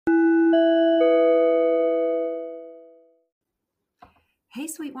Hey,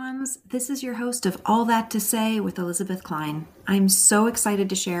 sweet ones. This is your host of All That to Say with Elizabeth Klein. I'm so excited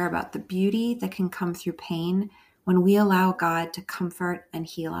to share about the beauty that can come through pain when we allow God to comfort and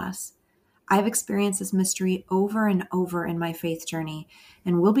heal us. I've experienced this mystery over and over in my faith journey,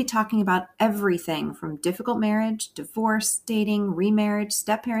 and we'll be talking about everything from difficult marriage, divorce, dating, remarriage,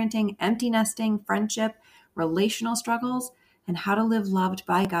 step parenting, empty nesting, friendship, relational struggles, and how to live loved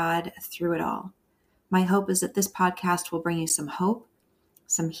by God through it all. My hope is that this podcast will bring you some hope,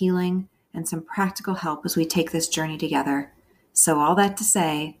 some healing, and some practical help as we take this journey together. So all that to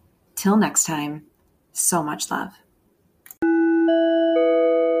say, till next time, so much love.